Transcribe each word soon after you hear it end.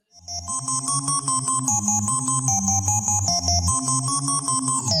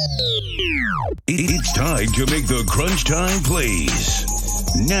ride to make the crunch time plays.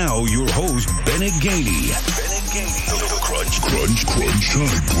 Now your host, Bennett Gainey. The crunch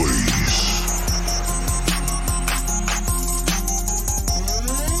time plays.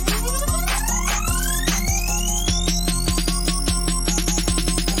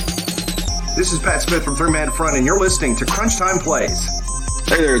 This is Pat Smith from Three Man Front, and you're listening to Crunch Time Plays.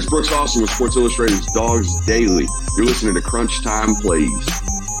 Hey there, it's Brooks Austin with Sports Illustrated's Dogs Daily. You're listening to Crunch Time Plays.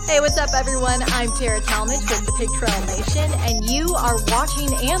 Hey, what's up, everyone? I'm Tara Talmadge with the Pig Trail Nation, and you are watching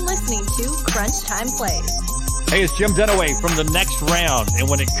and listening to Crunch Time Plays. Hey, it's Jim Dunaway from The Next Round, and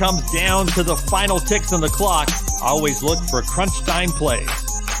when it comes down to the final ticks on the clock, I always look for Crunch Time Plays.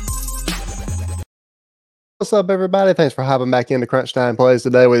 What's up, everybody? Thanks for hopping back into Crunch Time Plays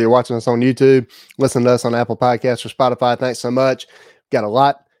today, whether you're watching us on YouTube, listening to us on Apple Podcasts or Spotify. Thanks so much. Got a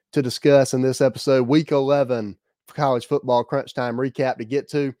lot to discuss in this episode. Week 11 for college football Crunch Time recap to get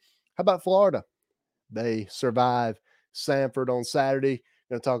to. How about Florida? They survived Samford on Saturday.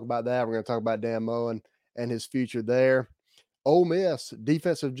 We're going to talk about that. We're going to talk about Dan Mullen and his future there. Ole Miss,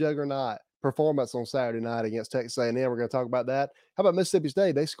 defensive juggernaut performance on Saturday night against Texas A&M. We're going to talk about that. How about Mississippi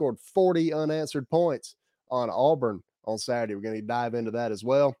State? They scored 40 unanswered points on Auburn on Saturday. We're going to dive into that as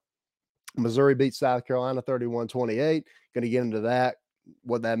well. Missouri beat South Carolina 31-28. Going to get into that,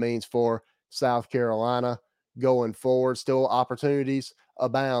 what that means for South Carolina going forward. Still opportunities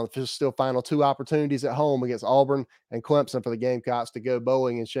abound. Still final two opportunities at home against Auburn and Clemson for the Gamecocks to go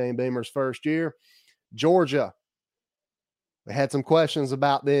bowling in Shane Beamer's first year. Georgia, we had some questions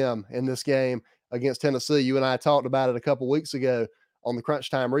about them in this game against Tennessee. You and I talked about it a couple weeks ago on the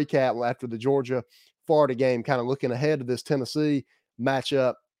Crunch Time recap after the Georgia-Florida game, kind of looking ahead to this Tennessee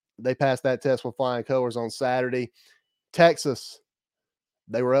matchup. They passed that test with flying colors on Saturday. Texas,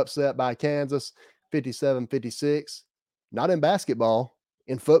 they were upset by Kansas, 57-56. Not in basketball,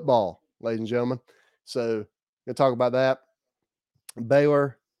 in football, ladies and gentlemen. So we'll talk about that.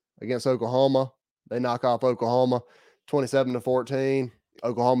 Baylor against Oklahoma. They knock off Oklahoma 27-14.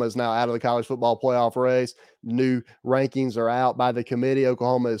 Oklahoma is now out of the college football playoff race. New rankings are out by the committee.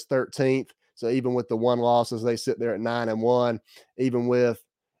 Oklahoma is 13th. So even with the one losses, they sit there at 9-1.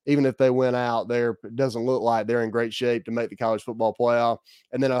 Even if they win out, it doesn't look like they're in great shape to make the college football playoff.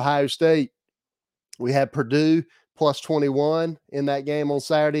 And then Ohio State, we had Purdue plus 21 in that game on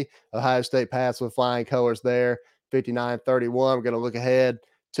Saturday. Ohio State passed with flying colors there, 59-31. We're going to look ahead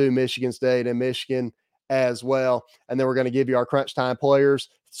to Michigan State and Michigan as well. And then we're going to give you our Crunch Time players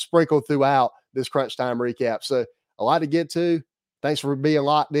sprinkled throughout this Crunch Time recap. So a lot to get to. Thanks for being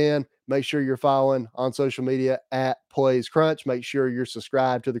locked in. Make sure you're following on social media at Plays Crunch. Make sure you're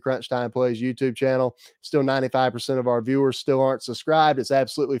subscribed to the Crunch Time Plays YouTube channel. Still 95% of our viewers still aren't subscribed. It's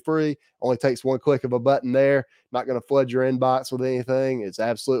absolutely free. Only takes one click of a button there. Not going to flood your inbox with anything. It's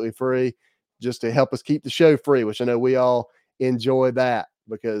absolutely free just to help us keep the show free, which I know we all enjoy that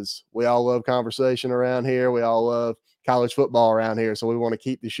because we all love conversation around here. We all love college football around here. So we want to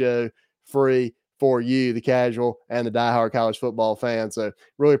keep the show free for you, the casual and the diehard college football fan. So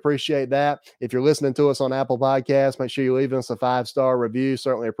really appreciate that. If you're listening to us on Apple Podcasts, make sure you leave us a 5-star review.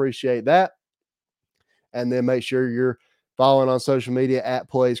 Certainly appreciate that. And then make sure you're following on social media at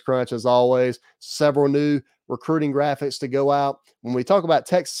Plays Crunch. As always, several new recruiting graphics to go out. When we talk about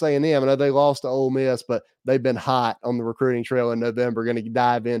Texas A&M, I know they lost to Ole Miss, but they've been hot on the recruiting trail in November. Going to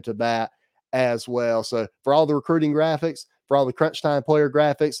dive into that as well. So for all the recruiting graphics, for all the Crunch Time player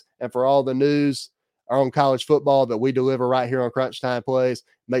graphics, and for all the news on college football that we deliver right here on Crunch Time Plays,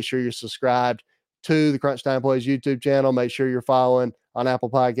 make sure you're subscribed to the Crunch Time Plays YouTube channel. Make sure you're following on Apple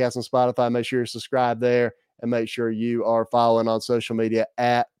Podcasts and Spotify. Make sure you're subscribed there, and make sure you are following on social media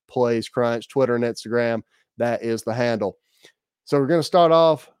at Plays Crunch, Twitter and Instagram. That is the handle. So we're going to start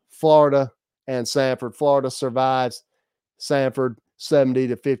off Florida and Samford. Florida survives Samford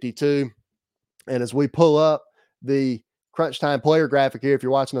 70-52. And as we pull up the Crunch Time player graphic here, if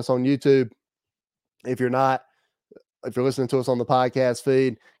you're watching us on YouTube, if you're not, if you're listening to us on the podcast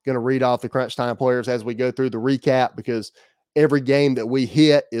feed, going to read off the Crunch Time players as we go through the recap, because every game that we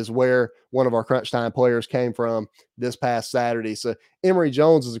hit is where one of our Crunch Time players came from this past Saturday. So Emory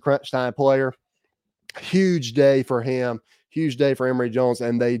Jones is a Crunch Time player. Huge day for him. Huge day for Emory Jones.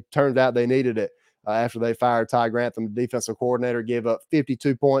 And they turned out they needed it after they fired Ty Grantham, the defensive coordinator, gave up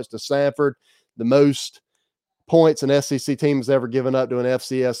 52 points to Samford, the most points an SEC team has ever given up to an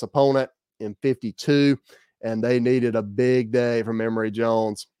FCS opponent in 52. And they needed a big day from Emory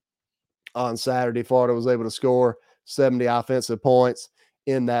Jones on Saturday. Florida was able to score 70 offensive points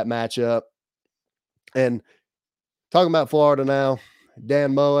in that matchup. And talking about Florida now,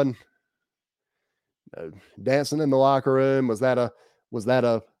 Dan Mullen, dancing in the locker room. Was that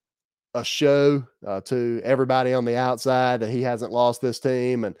a a show to everybody on the outside that he hasn't lost this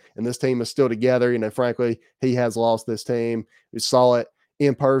team and this team is still together. You know, frankly, he has lost this team. We saw it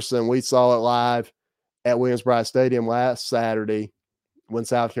in person. We saw it live at Williams-Brice Stadium last Saturday when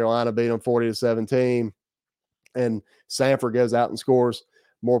South Carolina beat them 40-17. And Samford goes out and scores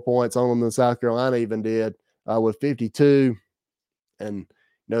more points on them than South Carolina even did with 52. And, you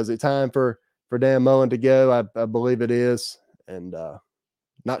know, is it time for Dan Mullen to go? I believe it is. And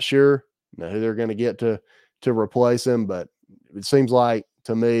not sure who they're going to get to replace him, but it seems like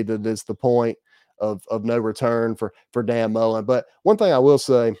to me that it's the point of no return for Dan Mullen. But one thing I will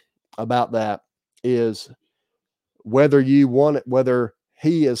say about that is whether you want it, whether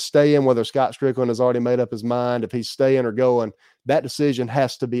he is staying, whether Scott Strickland has already made up his mind, if he's staying or going, that decision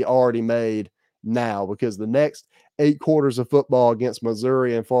has to be already made now, because the next 8 quarters of football against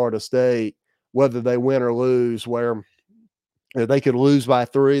Missouri and Florida State, whether they win or lose, where they could lose by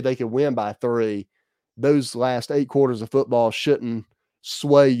 3, they could win by 3, those last 8 quarters of football shouldn't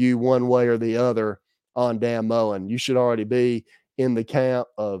sway you one way or the other on Dan Mullen. You should already be in the camp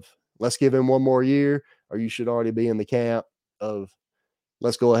of let's give him one more year, or you should already be in the camp of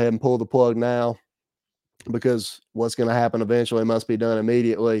let's go ahead and pull the plug now, because what's going to happen eventually must be done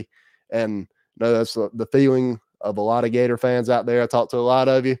immediately. And no, that's the feeling of a lot of Gator fans out there. I talked to a lot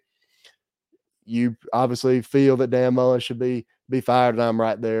of you. You obviously feel that Dan Mullen should be fired, and I'm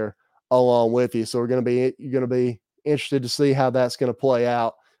right there along with you. So you're going to be interested to see how that's going to play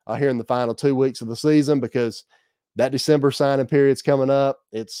out here in the final 2 weeks of the season, because that December signing period's coming up.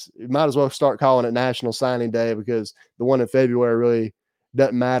 You might as well start calling it National Signing Day, because the one in February really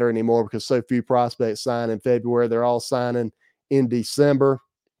doesn't matter anymore, because so few prospects sign in February. They're all signing in December.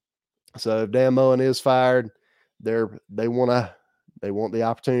 So if Dan Mullen is fired, they want the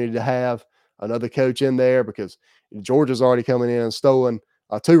opportunity to have another coach in there, because Georgia's already coming in and stolen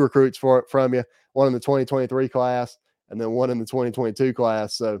 2 recruits from you, one in the 2023 class and then one in the 2022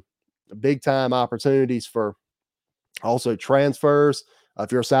 class. So big time opportunities for also transfers.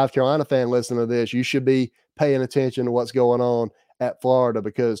 If you're a South Carolina fan listening to this, you should be paying attention to what's going on at Florida,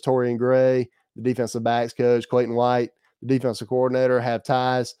 because Torian Gray, the defensive backs coach, Clayton White, the defensive coordinator, have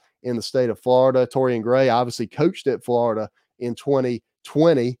ties in the state of Florida. Torian Gray obviously coached at Florida in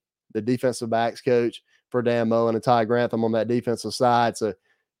 2020, the defensive backs coach for Dan Mullen, and Ty Grantham on that defensive side. So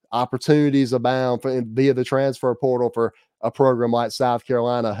opportunities abound via the transfer portal for a program like South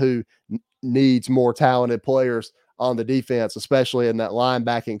Carolina, who needs more talented players on the defense, especially in that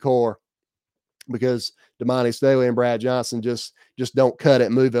linebacking core, because Damani Staley and Brad Johnson just don't cut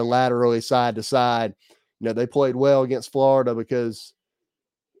it moving laterally side to side. You know, they played well against Florida because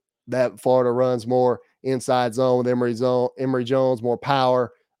that Florida runs more inside zone with Emory Jones, more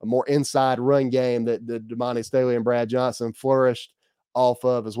power, a more inside run game that Damani Staley and Brad Johnson flourished off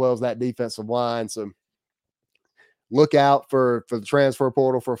of, as well as that defensive line. So look out for the transfer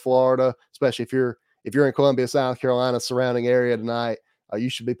portal for Florida, especially if you're in Columbia, South Carolina, surrounding area tonight. You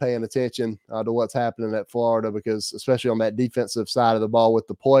should be paying attention to what's happening at Florida, because especially on that defensive side of the ball with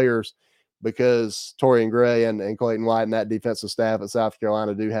the players, because Torian Gray and Clayton White and that defensive staff at South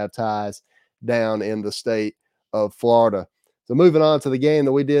Carolina do have ties down in the state of Florida. So moving on to the game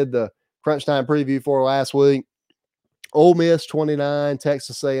that we did the Crunch Time preview for last week. Ole Miss 29,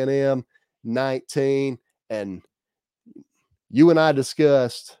 Texas A&M 19. And you and I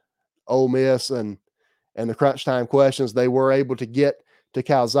discussed Ole Miss and the Crunch Time questions. They were able to get to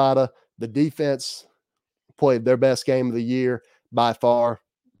Calzada. The defense played their best game of the year by far.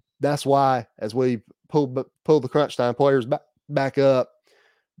 That's why, as we pull the Crunch Time players back up,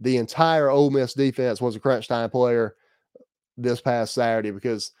 the entire Ole Miss defense was a Crunch Time player this past Saturday,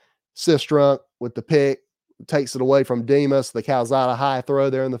 because Sistrunk with the pick takes it away from Demas, the Calzada high throw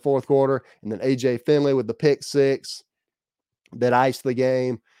there in the fourth quarter, and then AJ Finley with the pick 6 that iced the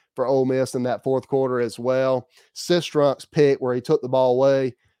game for Ole Miss in that fourth quarter as well. Sistrunk's pick, where he took the ball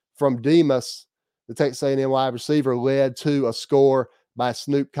away from Demas, the Texas A&M wide receiver, led to a score by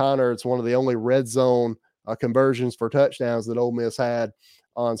Snoop Connor. It's one of the only red zone conversions for touchdowns that Ole Miss had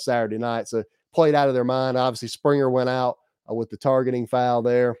on Saturday night. So played out of their mind. Obviously, Springer went out with the targeting foul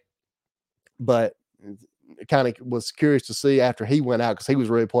there, but kind of was curious to see after he went out, because he was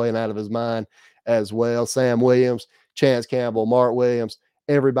really playing out of his mind as well. Sam Williams, Chance Campbell, Mark Williams,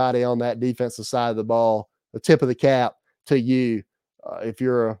 everybody on that defensive side of the ball, the tip of the cap to you if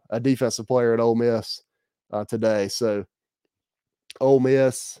you're a defensive player at Ole Miss today. So Ole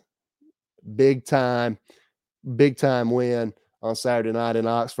Miss, big time win on Saturday night in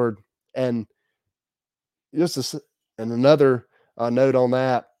Oxford. And another note on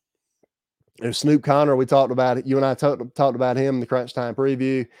that, Snoop Connor, we talked about it. You and I talked about him in the Crunch Time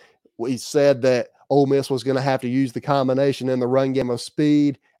preview. we said that Ole Miss was going to have to use the combination in the run game of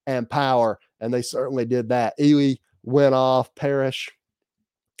speed and power, and they certainly did that. Ely went off. Parrish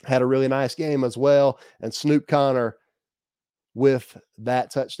had a really nice game as well, and Snoop Connor with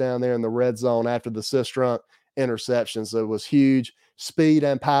that touchdown there in the red zone after the Sistrunk interception. So it was huge. Speed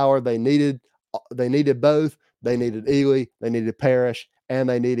and power. They needed both. They needed Ely, they needed Parrish, and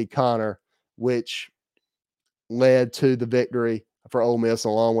they needed Connor, which led to the victory for Ole Miss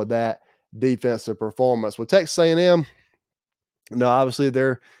along with that defensive performance. With Texas A&M, no, obviously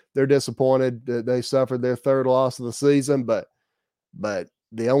they're disappointed that they suffered their third loss of the season, but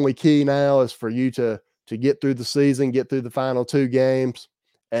the only key now is for you to get through the season, get through the final 2 games,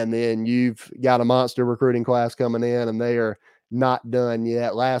 and then you've got a monster recruiting class coming in, and they are not done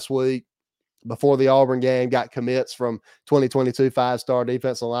yet. Last week, before the Auburn game, got commits from 2022 5-star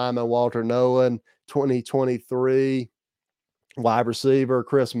defensive lineman Walter Nolan, 2023 wide receiver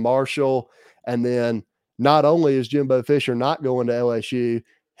Chris Marshall, and then not only is Jimbo Fisher not going to LSU,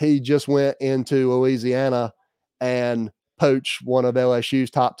 he just went into Louisiana and poached one of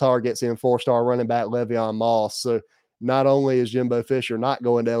LSU's top targets in 4-star running back Le'Veon Moss. So not only is Jimbo Fisher not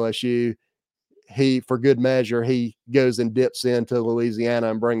going to LSU, he, for good measure, he goes and dips into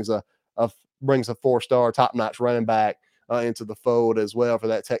Louisiana and brings a 4-star top-notch running back into the fold as well for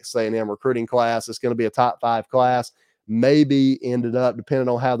that Texas A&M recruiting class. It's going to be a top 5 class. Maybe ended up, depending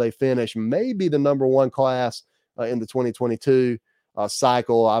on how they finish, maybe the number 1 class in the 2022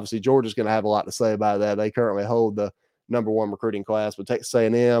 cycle. Obviously, Georgia's going to have a lot to say about that. They currently hold the number 1 recruiting class, but Texas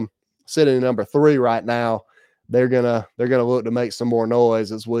A&M sitting at number 3 right now. They're gonna look to make some more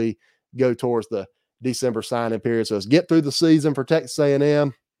noise as we go towards the December signing period. So let's get through the season for Texas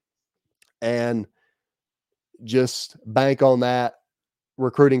A&M and just bank on that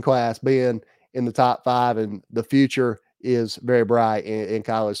recruiting class being in the top 5, and the future is very bright in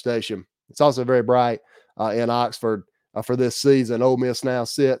College Station. It's also very bright in Oxford for this season. Ole Miss now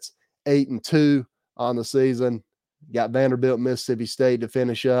sits 8-2 on the season. Got Vanderbilt, Mississippi State to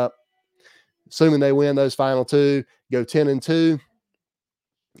finish up. Assuming they win those final 2, go 10-2,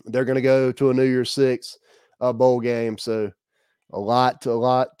 they're going to go to a New Year's 6 bowl game. So a lot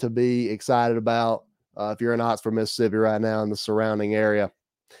to be excited about if you're in Oxford, Mississippi right now in the surrounding area.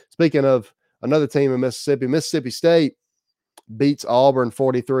 Speaking of another team in Mississippi, Mississippi State beats Auburn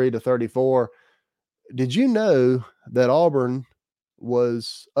 43-34. Did you know that Auburn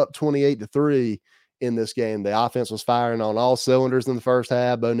was up 28-3 in this game? The offense was firing on all cylinders in the first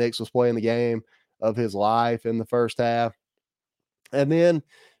half. Bo Nix was playing the game of his life in the first half. And then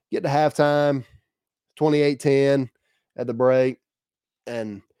get to halftime, 28-10 at the break,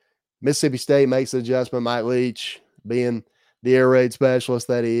 and Mississippi State makes the adjustment. Mike Leach, being the air raid specialist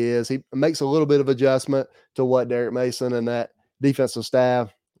that he is, he makes a little bit of adjustment to what Derek Mason and that defensive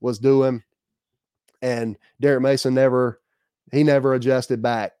staff was doing. And Derek Mason never adjusted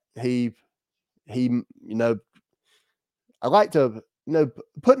back. He, I like to,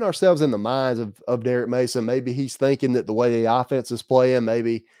 putting ourselves in the minds of Derek Mason. Maybe he's thinking that the way the offense is playing,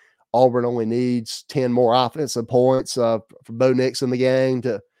 maybe Auburn only needs 10 more offensive points for Bo Nix in the game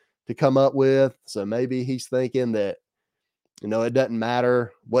to come up with. So maybe he's thinking that, it doesn't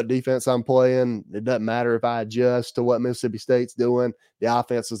matter what defense I'm playing. It doesn't matter if I adjust to what Mississippi State's doing. The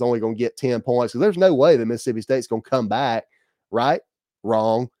offense is only going to get 10 points. Because there's no way that Mississippi State's going to come back, right?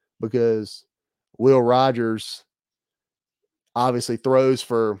 Wrong, because Will Rogers obviously throws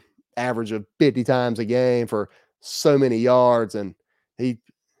for average of 50 times a game for so many yards, and they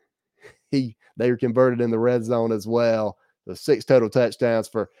were converted in the red zone as well. The 6 total touchdowns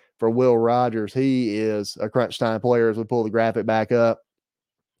for Will Rogers. He is a crunch time player as we pull the graphic back up.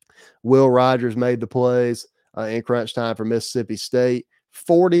 Will Rogers made the plays in crunch time for Mississippi State.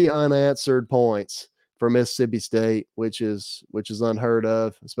 40 unanswered points for Mississippi State, which is unheard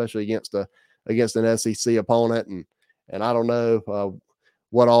of, especially against an SEC opponent. And I don't know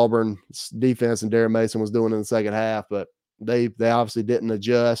what Auburn's defense and Derek Mason was doing in the second half, but they obviously didn't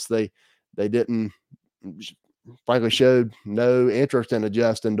adjust. They didn't, frankly, showed no interest in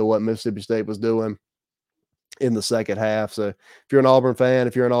adjusting to what Mississippi State was doing in the second half. So if you're an Auburn fan,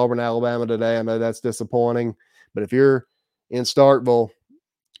 if you're in Auburn, Alabama today, I know that's disappointing. But if you're in Starkville,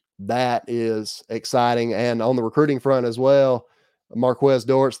 that is exciting. And on the recruiting front as well, Marquez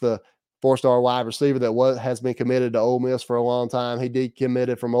Dortz, the 4-star wide receiver that has been committed to Ole Miss for a long time. He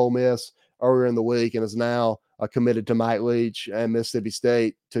decommitted from Ole Miss earlier in the week and is now committed to Mike Leach and Mississippi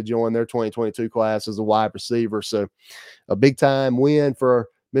State to join their 2022 class as a wide receiver. So a big-time win for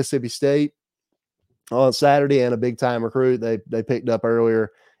Mississippi State on Saturday, and a big-time recruit they picked up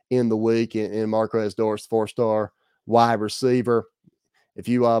earlier in the week in Marquez Dortz, 4-star wide receiver. if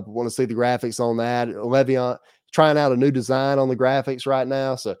you want to see the graphics on that, Le'Veon trying out a new design on the graphics right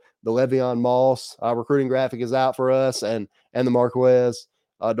now. So the Le'Veon Moss recruiting graphic is out for us, and the Marquez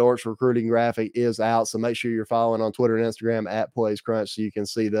Dortch recruiting graphic is out. So make sure you're following on Twitter and Instagram at Plays Crunch so you can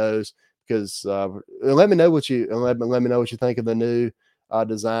see those. Because let me know what you let me know what you think of the new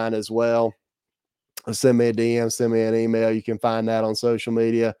design as well. Send me a DM, send me an email. You can find that on social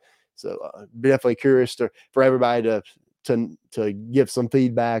media. So definitely curious for everybody to give some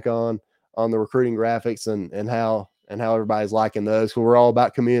feedback on the recruiting graphics and how everybody's liking those. Because we're all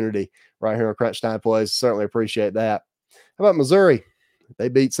about community right here on Crunch Time Plays. Certainly appreciate that. How about Missouri? They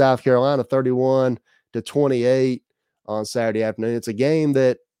beat South Carolina 31-28 on Saturday afternoon. It's a game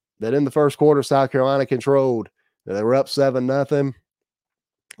that in the first quarter South Carolina controlled. They were up 7-0.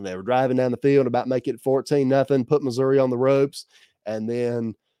 They were driving down the field, about make it 14-0, put Missouri on the ropes, and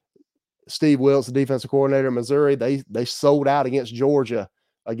then Steve Wilkes, the defensive coordinator of Missouri, they sold out against Georgia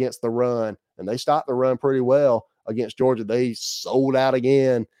against the run, and they stopped the run pretty well against Georgia. They sold out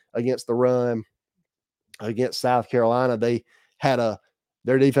again against the run against South Carolina. They had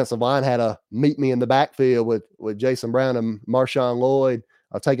their defensive line had a meet me in the backfield with Jason Brown and Marshawn Lloyd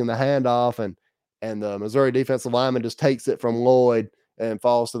taking the handoff, and the Missouri defensive lineman just takes it from Lloyd and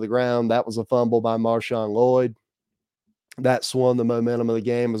falls to the ground. That was a fumble by Marshawn Lloyd. That swung the momentum of the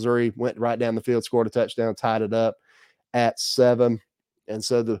game. Missouri went right down the field, scored a touchdown, tied it up at 7. And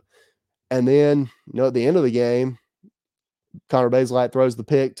then, at the end of the game, Connor Bazelite throws the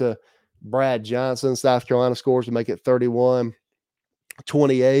pick to Brad Johnson. South Carolina scores to make it 31-28,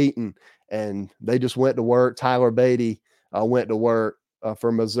 and they just went to work. Tyler Beatty went to work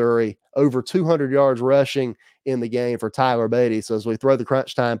for Missouri. Over 200 yards rushing in the game for Tyler Beatty. So as we throw the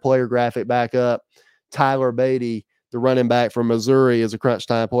Crunch Time player graphic back up, Tyler Beatty, the running back from Missouri, is a Crunch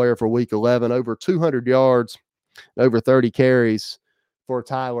Time player for Week 11. Over 200 yards, over 30 carries for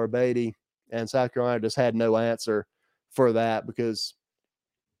Tyler Beatty. And South Carolina just had no answer for that, because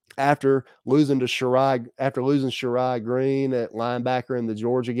after losing Shirai Green at linebacker in the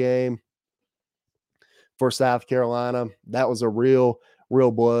Georgia game for South Carolina, that was a real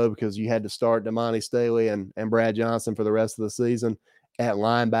blow, because you had to start Damani Staley and Brad Johnson for the rest of the season at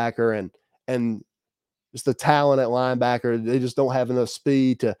linebacker, and just the talent at linebacker, they just don't have enough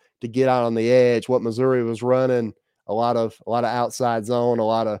speed to get out on the edge. What Missouri was running, a lot of outside zone, a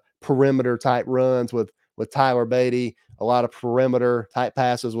lot of perimeter type runs with Tyler Beatty, a lot of perimeter type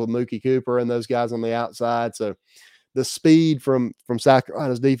passes with Mookie Cooper and those guys on the outside. So the speed from South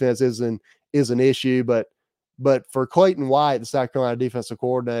Carolina's defense is an issue, but for Clayton White, the South Carolina defensive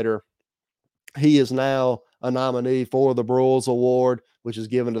coordinator, he is now a nominee for the Broyles Award, which is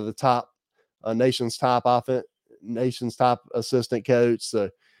given to the nation's top assistant coach. So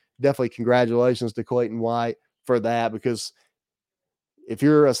definitely congratulations to Clayton White for that, because if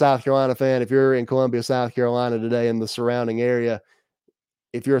you're a South Carolina fan, if you're in Columbia, South Carolina today in the surrounding area,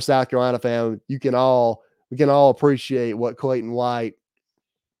 if you're a South Carolina fan, we can all appreciate what Clayton White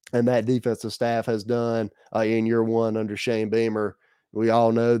and that defensive staff has done in year one under Shane Beamer. We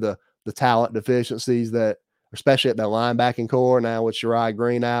all know the talent deficiencies that, especially at the linebacking core now with Shirai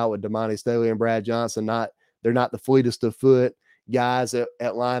Green out, with Damani Staley and Brad Johnson, they're not the fleetest of foot guys at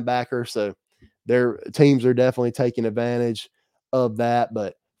linebacker. So their teams are definitely taking advantage of that.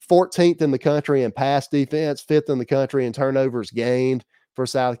 But 14th in the country in pass defense, 5th in the country in turnovers gained for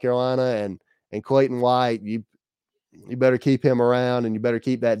South Carolina, and Clayton White, you better keep him around, and you better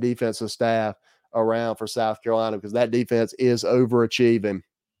keep that defensive staff around for South Carolina, because that defense is overachieving,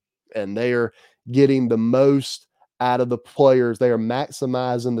 and they are getting the most out of the players. They are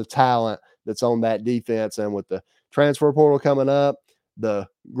maximizing the talent that's on that defense. And with the transfer portal coming up, the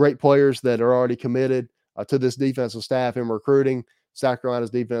great players that are already committed to this defensive staff in recruiting, South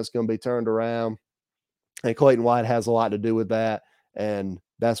Carolina's defense is going to be turned around. And Clayton White has a lot to do with that. And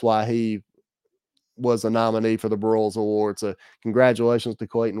that's why he was a nominee for the Broyles Award. So congratulations to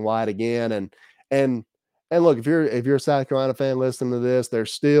Clayton White again. And look, if you're a South Carolina fan listening to this,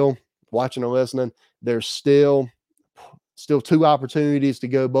 there's still watching or listening, there's still 2 opportunities to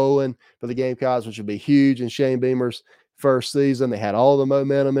go bowling for the Gamecocks, which would be huge in Shane Beamer's first season. They had all the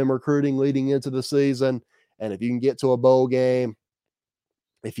momentum in recruiting leading into the season. And if you can get to a bowl game,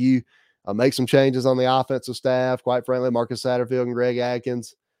 if you make some changes on the offensive staff, quite frankly, Marcus Satterfield and Greg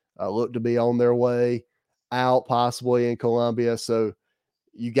Adkins look to be on their way out, possibly in Columbia. So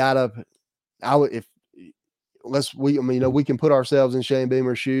you gotta, we can put ourselves in Shane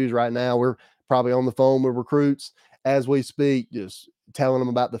Beamer's shoes right now. We're probably on the phone with recruits as we speak, just telling them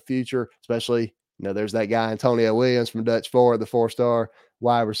about the future, especially, there's that guy, Antonio Williams from Dutch Ford, the 4-star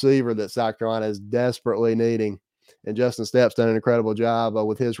wide receiver that South Carolina is desperately needing Justin Stepp's done an incredible job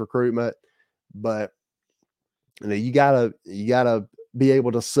with his recruitment. But you gotta be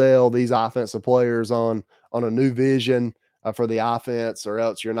able to sell these offensive players on a new vision for the offense, or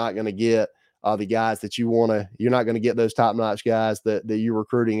else you're not going to get the guys that you want to. You're not going to get those top notch guys that you're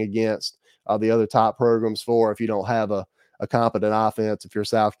recruiting against the other top programs for, if you don't have a competent offense, if you're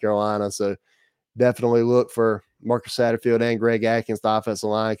South Carolina. So definitely look for Marcus Satterfield and Greg Atkins, the offensive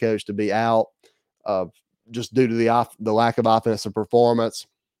line coach, to be out just due to the lack of offensive performance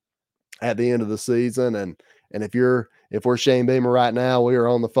at the end of the season. And if we're Shane Beamer right now, we are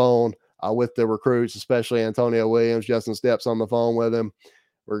on the phone with the recruits, especially Antonio Williams. Justin Stepp's on the phone with him.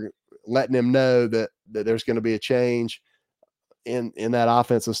 We're letting him know that there's going to be a change in that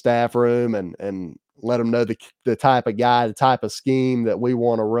offensive staff room, and let them know the type of guy, the type of scheme that we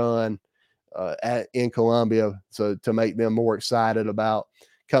want to run in Columbia, so to make them more excited about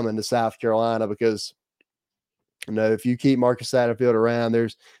coming to South Carolina. Because if you keep Marcus Satterfield around,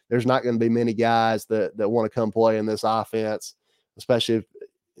 there's not going to be many guys that want to come play in this offense, especially if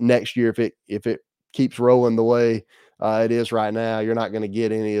next year, if it keeps rolling the way it is right now. You're not going to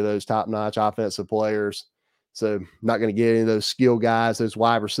get any of those top-notch offensive players. So not going to get any of those skill guys, those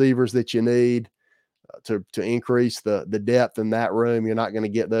wide receivers that you need to increase the depth in that room. You're not going to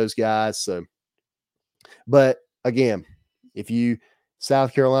get those guys. So, but again, if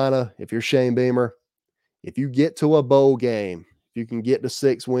South Carolina, if you're Shane Beamer, if you get to a bowl game, if you can get to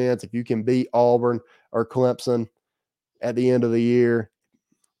 6 wins, if you can beat Auburn or Clemson at the end of the year,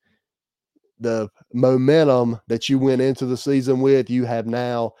 the momentum that you went into the season with, you have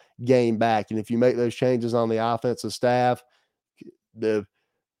now gained back. And if you make those changes on the offensive staff, the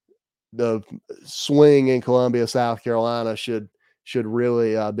swing in Columbia, South Carolina should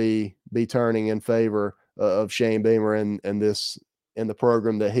really be turning in favor of Shane Beamer and the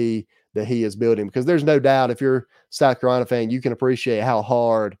program that he is building. Because there's no doubt, if you're a South Carolina fan, you can appreciate how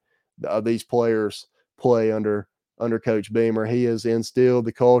hard these players play under Coach Beamer. He has instilled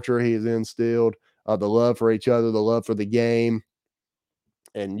the culture. He has instilled the love for each other, the love for the game.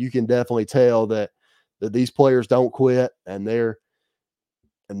 And you can definitely tell that these players don't quit, and they're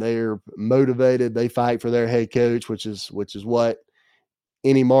motivated. They fight for their head coach, which is what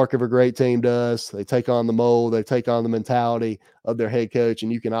any mark of a great team does. They take on the mold, they take on the mentality of their head coach.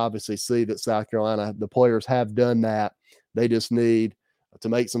 And you can obviously see that South Carolina, the players have done that. They just need to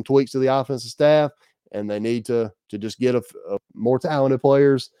make some tweaks to the offensive staff, and they need to just get a more talented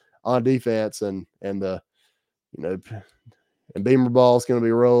players on defense, and Beamer ball is going to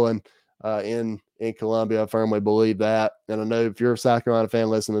be rolling in Columbia. I firmly believe that. And I know if you're a South Carolina fan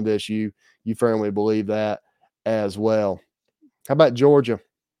listening to this, you firmly believe that as well. How about Georgia?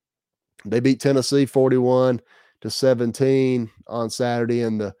 They beat Tennessee 41-17 on Saturday.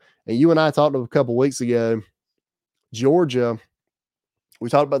 And you and I talked a couple weeks ago, Georgia, we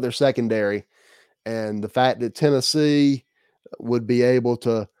talked about their secondary and the fact that Tennessee would be able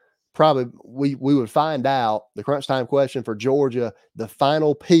to probably, we would find out the crunch time question for Georgia. The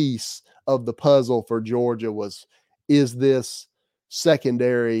final piece of the puzzle for Georgia was, is this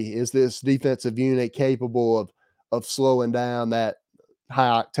secondary, is this defensive unit capable of slowing down that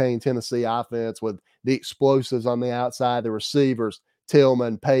high octane Tennessee offense with the explosives on the outside, the receivers,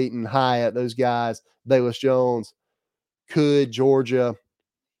 Tillman, Peyton, Hyatt, those guys, Bayless Jones. Could Georgia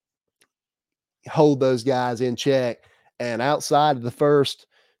hold those guys in check? And outside of the first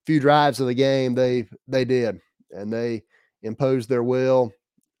few drives of the game, they did, and they imposed their will.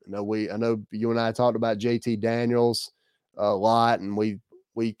 I know you and I talked about JT Daniels a lot, and we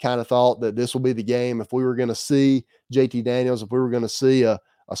kind of thought that this will be the game. If we were going to see JT Daniels, if we were going to see a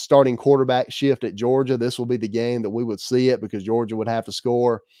starting quarterback shift at Georgia, this will be the game that we would see it, because Georgia would have to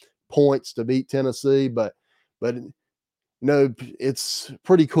score points to beat Tennessee. But it's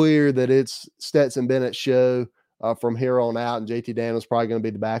pretty clear that it's Stetson Bennett's show from here on out, and JT Daniels probably going to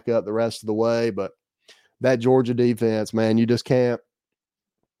be the backup the rest of the way. But that Georgia defense, man, you just can't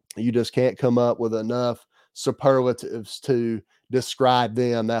come up with enough superlatives to describe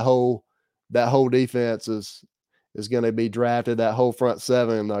them. That whole defense is going to be drafted. That whole front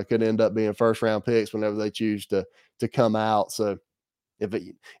seven could end up being first round picks whenever they choose to come out. So if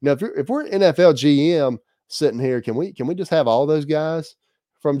we're NFL GM sitting here, can we just have all those guys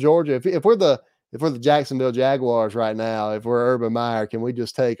from Georgia? If we're the Jacksonville Jaguars right now, if we're Urban Meyer, can we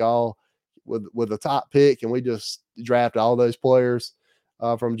just take all with the top pick? Can we just draft all those players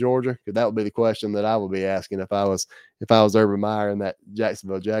from Georgia? Because that would be the question that I would be asking if I was Urban Meyer in that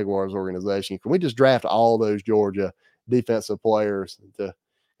Jacksonville Jaguars organization. Can we just draft all those Georgia defensive players? Because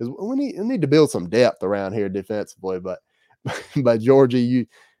we need to build some depth around here defensively. But Georgia, you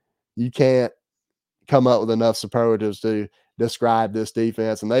can't come up with enough superlatives to describe this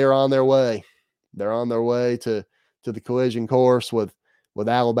defense. And they are on their way. They're on their way to the collision course with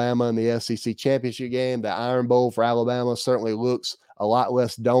Alabama in the SEC championship game. The Iron Bowl for Alabama certainly looks a lot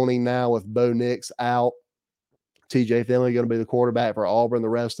less daunting now with Bo Nix out. TJ Finley going to be the quarterback for Auburn the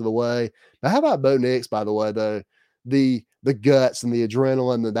rest of the way. Now, how about Bo Nix, by the way, though? The guts and the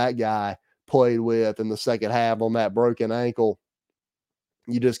adrenaline that guy played with in the second half on that broken ankle,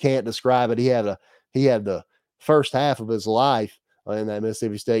 you just can't describe it. He had the first half of his life in that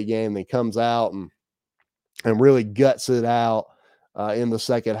Mississippi State game. Then comes out and really guts it out in the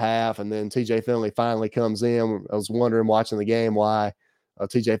second half. And then TJ Finley finally comes in. I was wondering watching the game why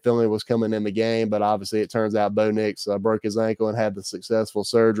TJ Finley was coming in the game, but obviously it turns out Bo Nix broke his ankle and had the successful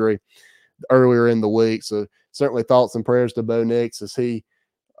surgery earlier in the week. So certainly thoughts and prayers to Bo Nix as he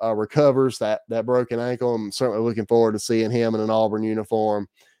recovers that broken ankle. I'm certainly looking forward to seeing him in an Auburn uniform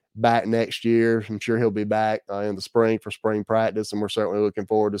back next year. I'm sure he'll be back in the spring for spring practice, and we're certainly looking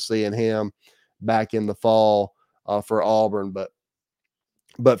forward to seeing him back in the fall for Auburn.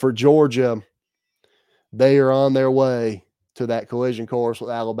 But for Georgia, they are on their way to that collision course with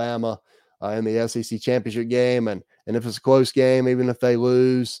Alabama in the SEC championship game. And if it's a close game, even if they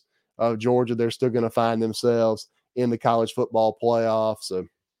lose Georgia, they're still going to find themselves in the college football playoff. So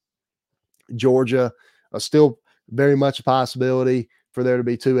Georgia still very much a possibility for there to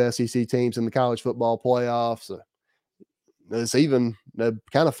be two SEC teams in the college football playoffs. So it's even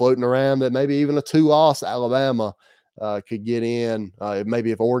kind of floating around that maybe even a 2-loss Alabama could get in.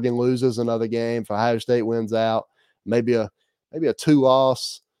 Maybe if Oregon loses another game, if Ohio State wins out, maybe a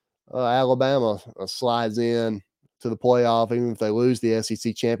 2-loss Alabama slides in to the playoff, even if they lose the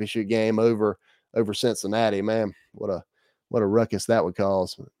SEC championship game over Cincinnati. Man, what a ruckus that would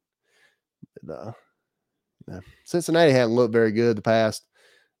cause. But, Cincinnati hadn't looked very good the past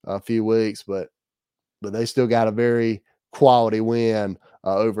few weeks, but they still got a very quality win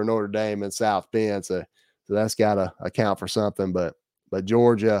over Notre Dame and South Bend. So that's got to account for something. But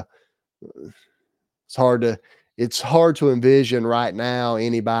Georgia, it's hard to envision right now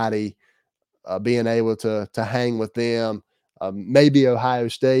anybody being able to hang with them. Maybe Ohio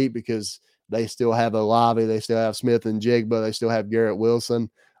State, because they still have Olave, they still have Smith and Jigba, they still have Garrett Wilson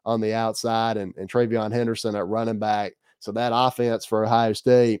on the outside and Travion Henderson at running back. So that offense for Ohio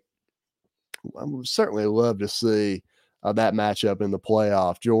State, I would certainly love to see that matchup in the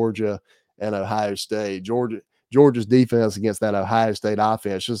playoff, Georgia and Ohio State. Georgia's defense against that Ohio State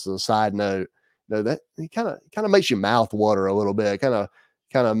offense, just as a side note, that kind of makes your mouth water a little bit. Kind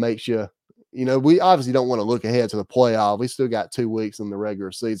of makes you, we obviously don't want to look ahead to the playoff. We still got 2 weeks in the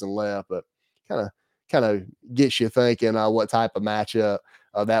regular season left, but kind of gets you thinking what type of matchup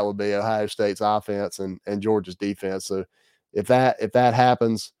that would be, Ohio State's offense and Georgia's defense. So if that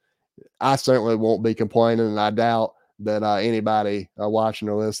happens, I certainly won't be complaining, and I doubt that anybody watching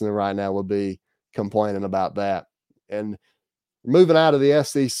or listening right now will be complaining about that. And moving out of the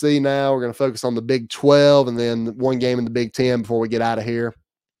SEC now, we're going to focus on the Big 12 and then one game in the Big 10 before we get out of here.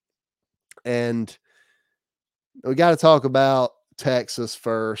 And we got to talk about Texas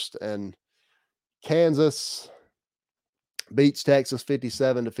first. And Kansas beats Texas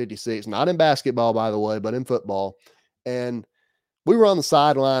 57-56, not in basketball, by the way, but in football. And we were on the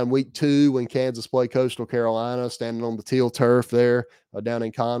sideline week 2 when Kansas played Coastal Carolina, standing on the teal turf there down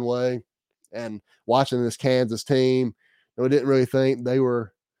in Conway and watching this Kansas team. We didn't really think they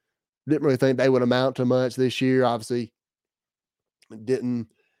would amount to much this year. Obviously,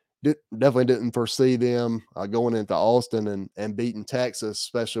 definitely didn't foresee them going into Austin and beating Texas,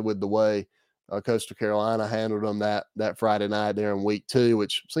 especially with the way Coastal Carolina handled them that Friday night there in week 2,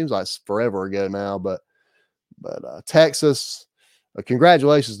 which seems like forever ago now. But Texas,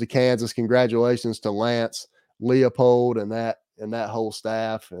 congratulations to Kansas, congratulations to Lance Leopold and that whole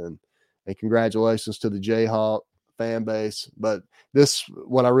staff, and congratulations to the Jayhawk fan base. But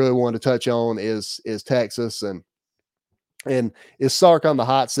what I really wanted to touch on is Texas and is Sark on the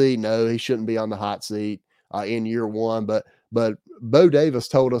hot seat? No, he shouldn't be on the hot seat in year 1. But Bo Davis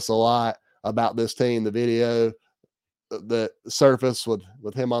told us a lot about this team. The video that surfaced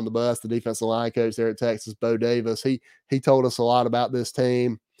with him on the bus, the defensive line coach there at Texas, Bo Davis, he told us a lot about this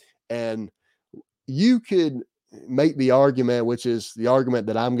team. And you could make the argument, which is the argument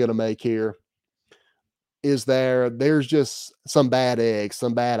that I'm going to make here, is there's just some bad eggs,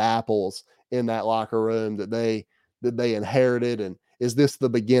 some bad apples in that locker room that they inherited. And is this the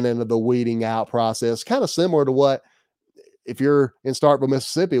beginning of the weeding out process? Kind of similar to what, if you're in Starkville,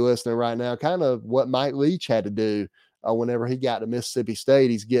 Mississippi listening right now, kind of what Mike Leach had to do whenever he got to Mississippi State.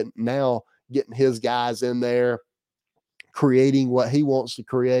 He's getting his guys in there creating what he wants to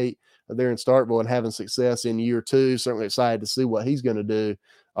create there in Starkville and having success in year 2. Certainly excited to see what he's going to do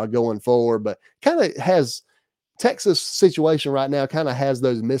going forward. But kind of has Texas situation right now kind of has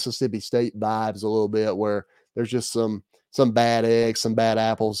those Mississippi State vibes a little bit, where there's just some bad eggs, some bad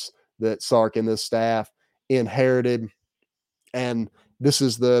apples that Sark and this staff inherited. And this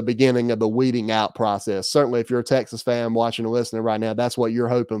is the beginning of the weeding out process. Certainly, if you're a Texas fan watching and listening right now, that's what you're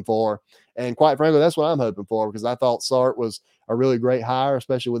hoping for. And quite frankly, that's what I'm hoping for, because I thought Sark was a really great hire,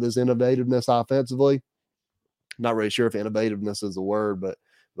 especially with his innovativeness offensively. Not really sure if innovativeness is a word, but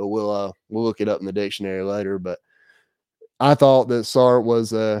we'll look it up in the dictionary later. But I thought that Sark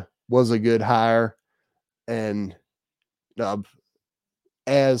was a good hire. And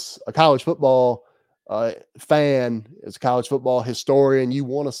as a college football fan, as a college football historian, you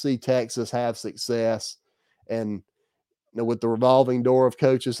want to see Texas have success. And with the revolving door of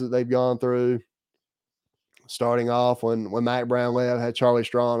coaches that they've gone through, starting off when Mack Brown left, had Charlie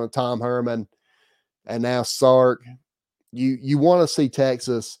Strong and Tom Herman, and now Sark, you want to see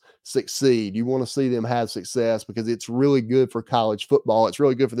Texas succeed. You want to see them have success, because it's really good for college football. It's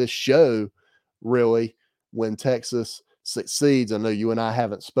really good for this show, really, when Texas succeeds. I know you and I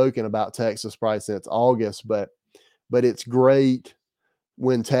haven't spoken about Texas probably since August, but it's great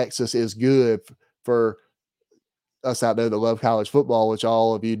when Texas is good for us out there that love college football, which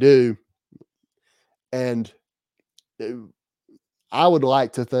all of you do. And I would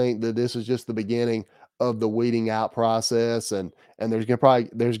like to think that this is just the beginning of the weeding out process. And there's going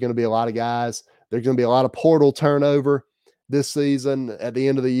to be a lot of guys. There's going to be a lot of portal turnover this season at the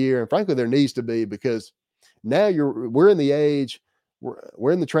end of the year. And frankly, there needs to be, because now we're in the age,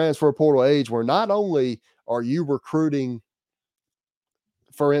 we're in the transfer portal age, where not only are you recruiting,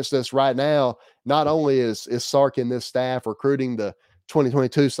 for instance, right now, not only is Sark and this staff recruiting the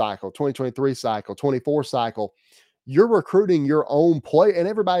 2022 cycle, 2023 cycle, 24 cycle, you're recruiting your own player, and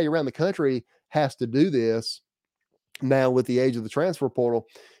everybody around the country has to do this now with the age of the transfer portal.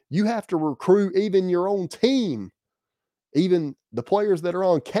 You have to recruit even your own team, even the players that are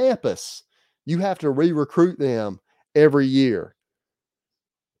on campus. You have to re-recruit them every year.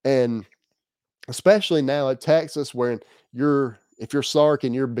 And especially now at Texas, where if you're Sark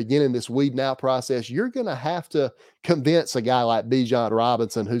and you're beginning this weeding out process, you're going to have to convince a guy like Bijan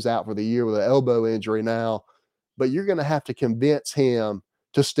Robinson, who's out for the year with an elbow injury now, but you're going to have to convince him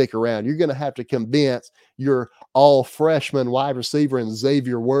to stick around. You're going to have to convince your all freshman wide receiver and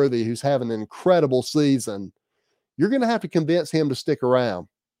Xavier Worthy, who's having an incredible season. You're going to have to convince him to stick around.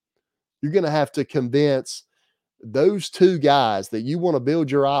 You're going to have to convince those two guys that you want to build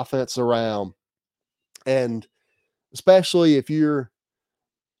your offense around. And especially if you're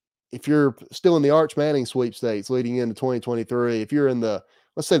still in the Arch Manning sweepstakes leading into 2023, if you're in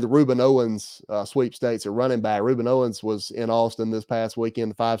let's say the Ruben Owens sweepstakes at running back. Ruben Owens was in Austin this past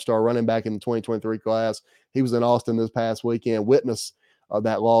weekend, the 5-star running back in the 2023 class. He was in Austin this past weekend, witness of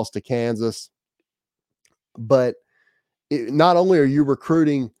that loss to Kansas. But not only are you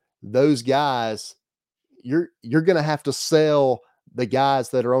recruiting those guys, you're going to have to sell the guys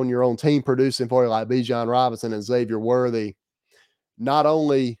that are on your own team producing for you, like Bijan Robinson and Xavier Worthy. Not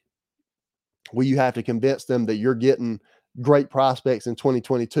only will you have to convince them that you're getting great prospects in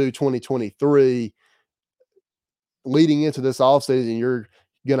 2022, 2023, leading into this offseason, you're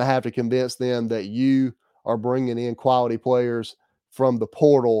going to have to convince them that you are bringing in quality players from the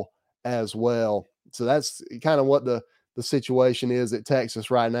portal as well. So that's kind of what the situation is at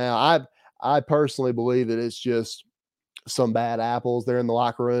Texas right now. I personally believe that it's just some bad apples there in the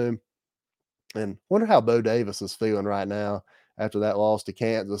locker room. And wonder how Bo Davis is feeling right now after that loss to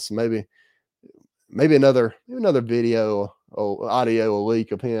Kansas. Maybe another video or audio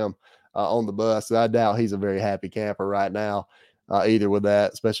leak of him on the bus. I doubt he's a very happy camper right now, either with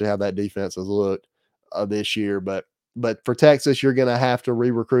that, especially how that defense has looked this year. But for Texas, you're going to have to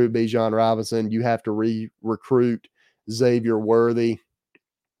re-recruit Bijan Robinson. You have to re-recruit Xavier Worthy.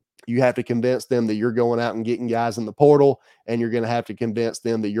 You have to convince them that you're going out and getting guys in the portal, and you're going to have to convince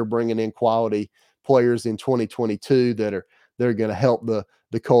them that you're bringing in quality players in 2022 they're going to help the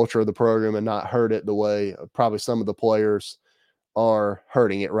culture of the program and not hurt it the way probably some of the players are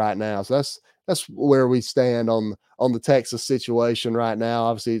hurting it right now. So that's where we stand on the Texas situation right now.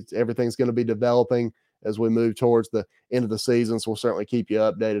 Obviously, everything's going to be developing as we move towards the end of the season, so we'll certainly keep you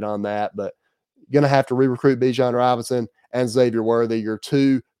updated on that. But going to have to re-recruit Bijan Robinson and Xavier Worthy, your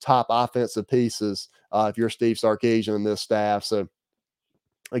two top offensive pieces, if you're Steve Sarkisian and this staff. So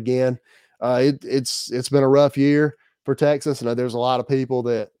again, it's been a rough year for Texas. I know there's a lot of people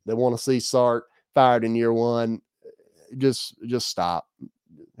that want to see Sark fired in year one. Just stop.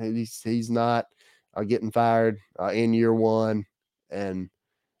 He's not getting fired in year one, and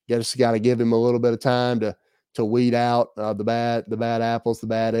just got to give him a little bit of time to weed out the bad apples, the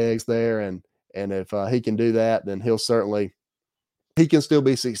bad eggs there, and if he can do that, then he can still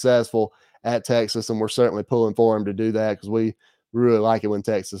be successful at Texas, and we're certainly pulling for him to do that because we really like it when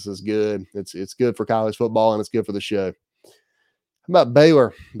Texas is good. It's good for college football and it's good for the show. How about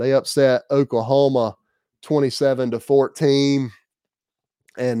Baylor? They upset Oklahoma 27-14,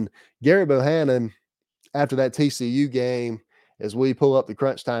 and Gary Bohannon, after that TCU game, as we pull up the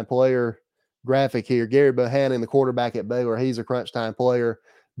Crunch Time player graphic here, Gary Bohannon, the quarterback at Baylor, he's a Crunch Time player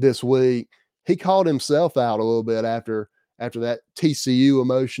this week. He called himself out a little bit after that TCU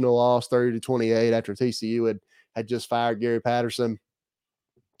emotional loss, 30-28, after TCU had just fired Gary Patterson.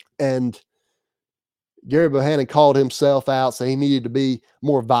 And Gary Bohannon called himself out, saying he needed to be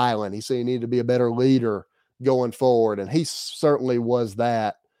more violent. He said he needed to be a better leader going forward, and he certainly was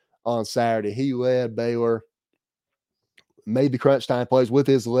that on Saturday. He led Baylor, made the crunch time plays with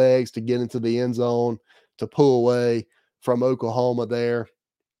his legs to get into the end zone, to pull away from Oklahoma there.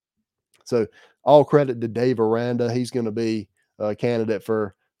 So all credit to Dave Aranda. He's going to be a candidate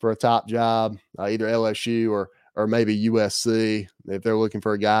for a top job, either LSU or maybe USC if they're looking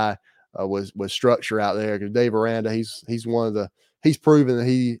for a guy with structure out there. Because Dave Aranda, he's proven that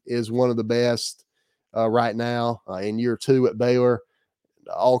he is one of the best right now in year two at Baylor.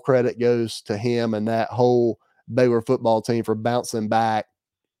 All credit goes to him and that whole Baylor football team for bouncing back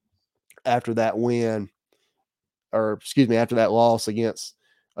after that after that loss against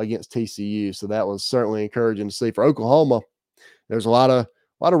TCU. So that was certainly encouraging to see. For Oklahoma, there's a lot of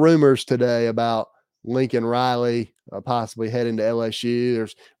rumors today about Lincoln Riley possibly heading to LSU.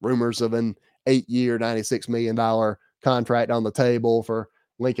 There's rumors of an 8-year, $96 million contract on the table for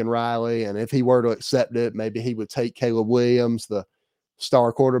Lincoln Riley. And if he were to accept it, maybe he would take Caleb Williams, the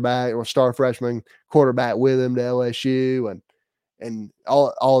star quarterback or star freshman quarterback, with him to LSU. And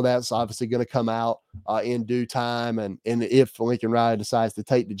all of that's obviously going to come out in due time. And if Lincoln Riley decides to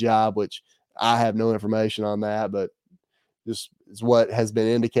take the job, which I have no information on that, but this is what has been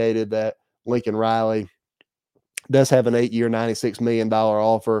indicated, that Lincoln Riley does have an 8-year, $96 million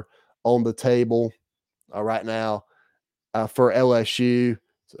offer on the table right now for LSU.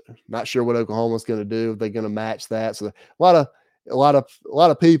 So not sure what Oklahoma's going to do. If they're going to match that. So a lot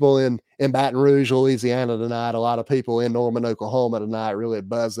of people in Baton Rouge, Louisiana tonight, a lot of people in Norman, Oklahoma tonight, really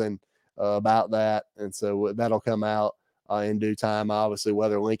buzzing about that. And so that'll come out in due time. Obviously,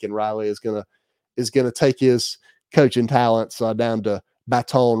 whether Lincoln Riley is going to take his coaching talents down to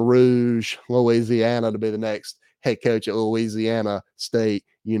Baton Rouge, Louisiana, to be the next head coach at Louisiana State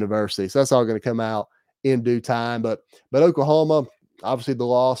University. So that's all going to come out in due time. But Oklahoma, obviously the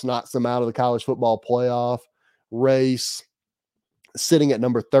loss knocks them out of the college football playoff race, sitting at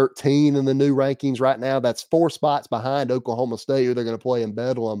number 13 in the new rankings right now. That's 4 spots behind Oklahoma State, who they're going to play in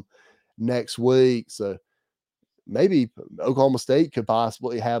Bedlam next week. So maybe Oklahoma State has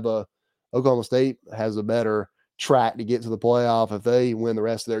a better track to get to the playoff if they win the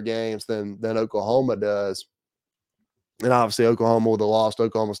rest of their games than Oklahoma does. And obviously Oklahoma with a loss to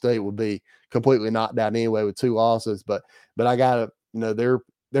Oklahoma State would be completely knocked out anyway with 2 losses. But I gotta, they're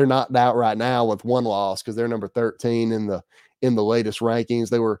knocked out right now with 1 loss because they're number 13 in the latest rankings.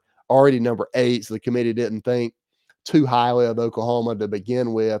 They were already number 8, so the committee didn't think too highly of Oklahoma to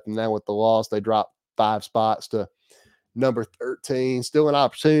begin with. And now with the loss, they dropped 5 spots to number 13. Still an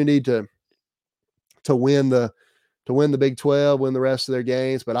opportunity to win the Big 12, win the rest of their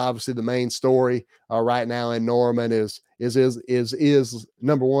games. But obviously the main story right now in Norman is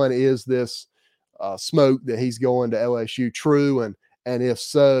number one, is this smoke that he's going to LSU true? And if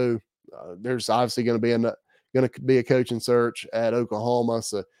so, there's obviously going to be a coaching search at Oklahoma.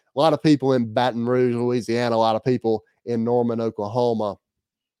 So a lot of people in Baton Rouge, Louisiana, a lot of people in Norman, Oklahoma,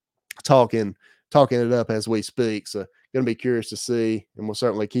 talking it up as we speak. So going to be curious to see, and we'll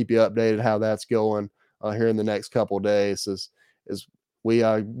certainly keep you updated how that's going here in the next couple of days as we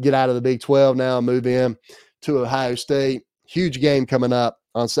get out of the Big 12 now and move in to Ohio State. Huge game coming up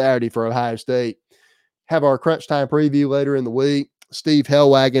on Saturday for Ohio State. Have our Crunch Time preview later in the week. Steve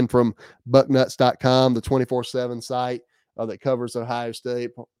Hellwagon from bucknuts.com, the 24/7 site that covers Ohio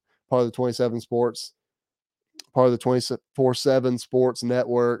State, part of the 27 Sports, part of the 24/7 Sports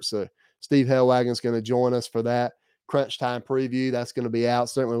Network. So Steve Hellwagon is going to join us for that Crunch Time preview. That's going to be out.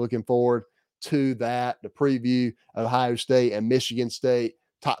 Certainly looking forward to that. The preview of Ohio State and Michigan State,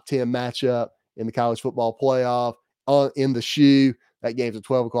 top 10 matchup in the college football playoff in the shoe. That game's at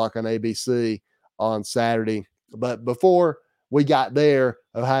 12 o'clock on ABC on Saturday. But before we got there,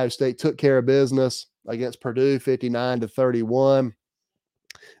 Ohio State took care of business against Purdue, 59-31.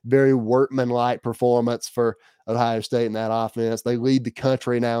 Very workmanlike performance for Ohio State in that offense. They lead the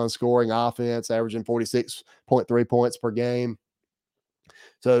country now in scoring offense, averaging 46.3 points per game.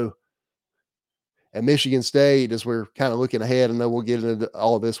 So, at Michigan State, as we're kind of looking ahead, I know we'll get into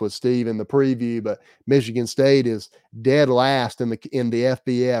all of this with Steve in the preview, but Michigan State is dead last in the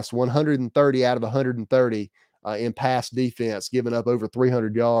FBS, 130 out of 130 in pass defense, giving up over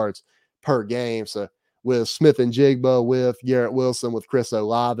 300 yards per game. So with Smith-Njigba, with Garrett Wilson, with Chris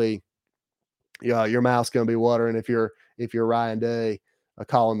Olave, your mouth's going to be watering if you're Ryan Day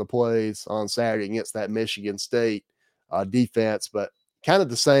calling the plays on Saturday against that Michigan State defense. But kind of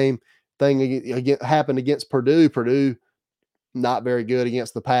the same thing happened against Purdue. Purdue not very good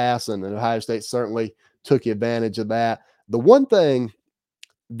against the pass, and Ohio State certainly took advantage of that. The one thing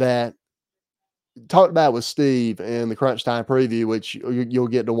that talked about with Steve in the Crunch Time preview, which you'll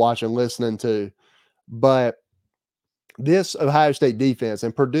get to watch and listening to, but this Ohio State defense,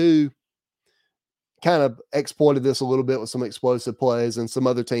 and Purdue kind of exploited this a little bit with some explosive plays, and some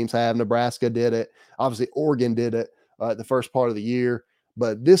other teams have. Nebraska did it. Obviously, Oregon did it the first part of the year.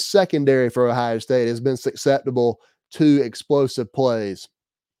 But this secondary for Ohio State has been susceptible to explosive plays.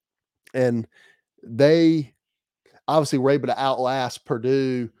 And they obviously were able to outlast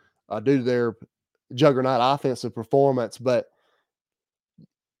Purdue due to their juggernaut offensive performance. But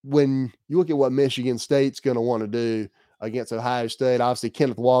when you look at what Michigan State's going to want to do against Ohio State, obviously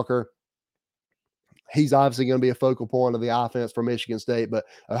Kenneth Walker, he's obviously going to be a focal point of the offense for Michigan State. But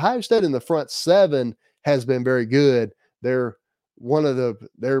Ohio State in the front seven has been very good. They're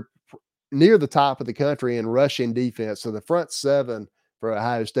near the top of the country in rushing defense. So the front seven for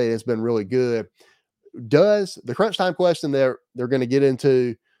Ohio State has been really good. Does the Crunch Time question they're going to get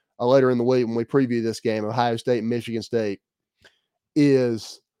into later in the week when we preview this game, Ohio State and Michigan State,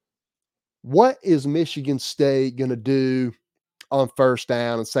 is what is Michigan State going to do on first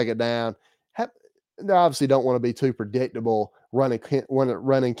down and second down? They obviously don't want to be too predictable running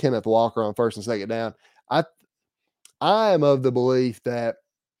Kenneth Walker on first and second down. I am of the belief that,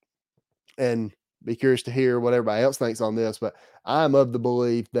 and be curious to hear what everybody else thinks on this, but I'm of the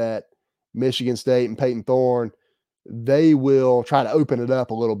belief that Michigan State and Peyton Thorne, they will try to open it up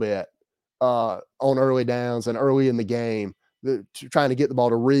a little bit on early downs and early in the game, trying to get the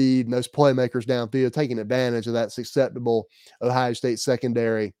ball to Reed and those playmakers downfield, taking advantage of that susceptible Ohio State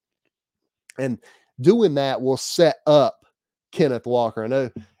secondary. And doing that will set up Kenneth Walker. I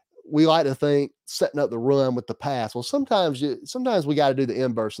know we like to think setting up the run with the pass. Well, sometimes we got to do the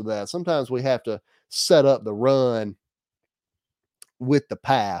inverse of that. Sometimes we have to set up the run with the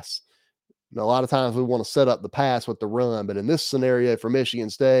pass. A lot of times we want to set up the pass with the run, but in this scenario for Michigan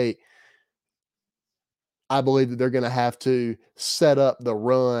State, I believe that they're going to have to set up the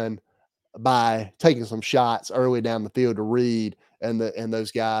run by taking some shots early down the field to Reed and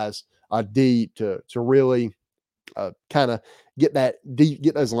those guys deep to really kind of get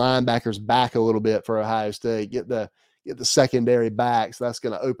those linebackers back a little bit for Ohio State, get the secondary back. So that's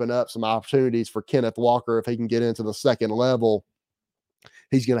going to open up some opportunities for Kenneth Walker. If he can get into the second level,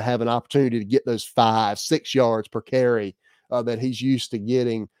 he's going to have an opportunity to get those 5-6 yards per carry that he's used to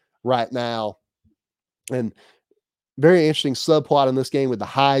getting right now. And very interesting subplot in this game with the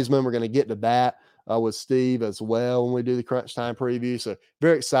Heisman. We're going to get to that with Steve as well when we do the Crunch Time preview. So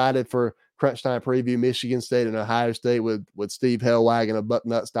very excited for Crunch Time preview, Michigan State and Ohio State with Steve Hellwagon of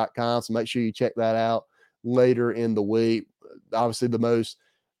bucknuts.com. So make sure you check that out later in the week. Obviously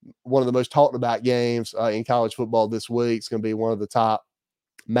one of the most talked about games in college football this week. It's going to be one of the top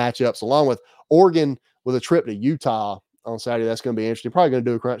matchups, along with Oregon with a trip to Utah on Saturday. That's going to be interesting. Probably going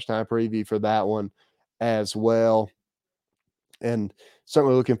to do a Crunch Time preview for that one as well. And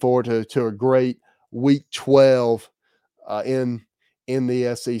certainly looking forward to a great week 12 in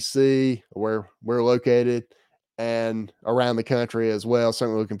the SEC where we're located and around the country as well.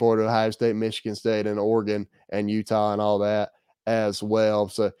 Certainly looking forward to Ohio State, Michigan State, and Oregon and Utah and all that as well.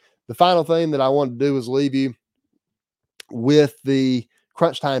 So the final thing that I wanted to do is leave you with the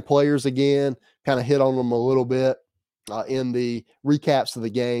Crunch Time players again, kind of hit on them a little bit in the recaps of the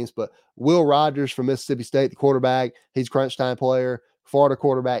games. But Will Rogers from Mississippi State, the quarterback, he's Crunch Time player. Florida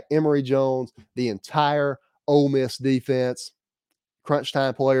quarterback Emory Jones, the entire Ole Miss defense, Crunch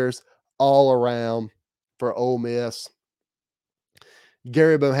Time players all around for Ole Miss.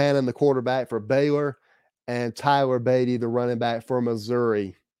 Gary Bohannon, the quarterback for Baylor, and Tyler Beatty, the running back for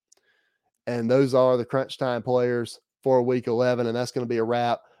Missouri. And those are the Crunch Time players for Week 11, and that's going to be a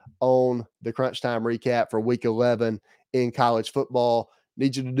wrap on the Crunch Time recap for Week 11 in college football.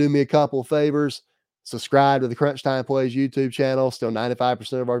 Need you to do me a couple of favors. Subscribe to the Crunch Time Plays YouTube channel. Still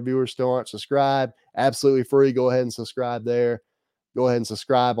 95% of our viewers still aren't subscribed. Absolutely free. Go ahead and subscribe there. go ahead and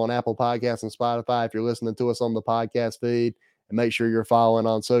subscribe on Apple Podcasts and Spotify if you're listening to us on the podcast feed. And make sure you're following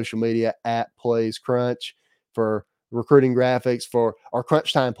on social media at Plays Crunch for recruiting graphics for our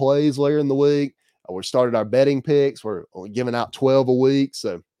Crunch Time plays later in the week. We started our betting picks. We're giving out 12 a week,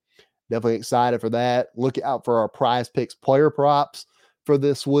 so definitely excited for that. Look out for our Prize Picks player props for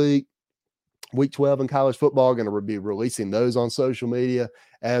this week. Week 12 in college football, going to be releasing those on social media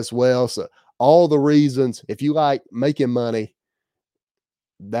as well. So all the reasons, if you like making money,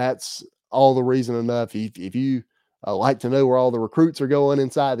 that's all the reason enough. If you like to know where all the recruits are going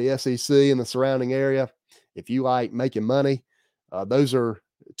inside the SEC and the surrounding area, if you like making money, those are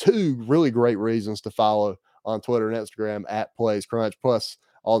two really great reasons to follow on Twitter and Instagram at Plays Crunch, plus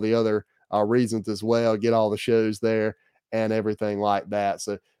all the other reasons as well. Get all the shows there and everything like that.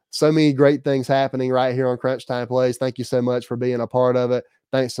 So many great things happening right here on Crunch Time Plays. Thank you so much for being a part of it.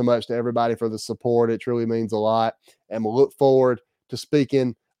 Thanks so much to everybody for the support. It truly means a lot. And we'll look forward to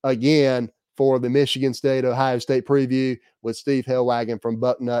speaking again for the Michigan State, Ohio State preview with Steve Hellwagon from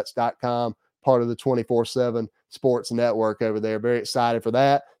bucknuts.com, part of the 24/7 Sports Network over there. Very excited for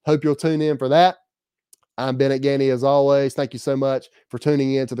that. Hope you'll tune in for that. I'm Bennett Gainey as always. Thank you so much for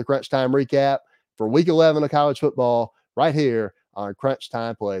tuning in to the Crunch Time recap for Week 11 of college football right here on Crunch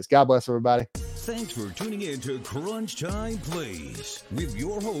Time Plays. God bless everybody. Thanks for tuning in to Crunch Time Plays with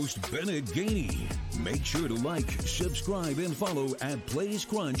your host, Bennett Gainey. Make sure to like, subscribe, and follow at Plays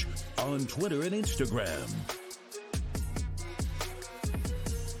Crunch on Twitter and Instagram.